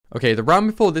Okay, the round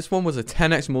before this one was a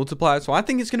 10x multiplier, so I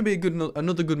think it's going to be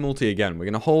another good multi again. We're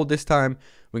going to hold this time.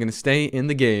 We're going to stay in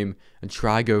the game and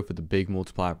try go for the big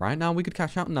multiplier. Right now, we could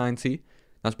cash out 90.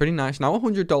 That's pretty nice. Now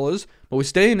 $100, but we're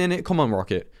staying in it. Come on,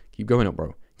 Rocket. Keep going up,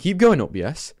 bro. Keep going up,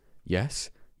 yes.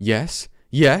 Yes. Yes.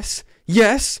 Yes.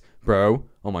 Yes. Bro.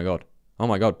 Oh, my God. Oh,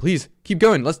 my God. Please, keep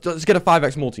going. Let's get a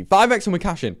 5x multi. 5x and we're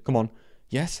cashing. Come on.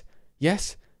 Yes.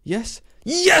 Yes. Yes.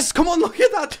 Yes! Come on, look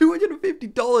at that.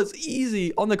 $250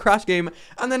 easy on the crash game.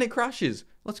 And then it crashes.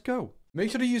 Let's go. Make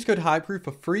sure to use code HYPEROOF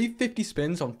for free 50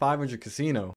 spins on 500 Casino.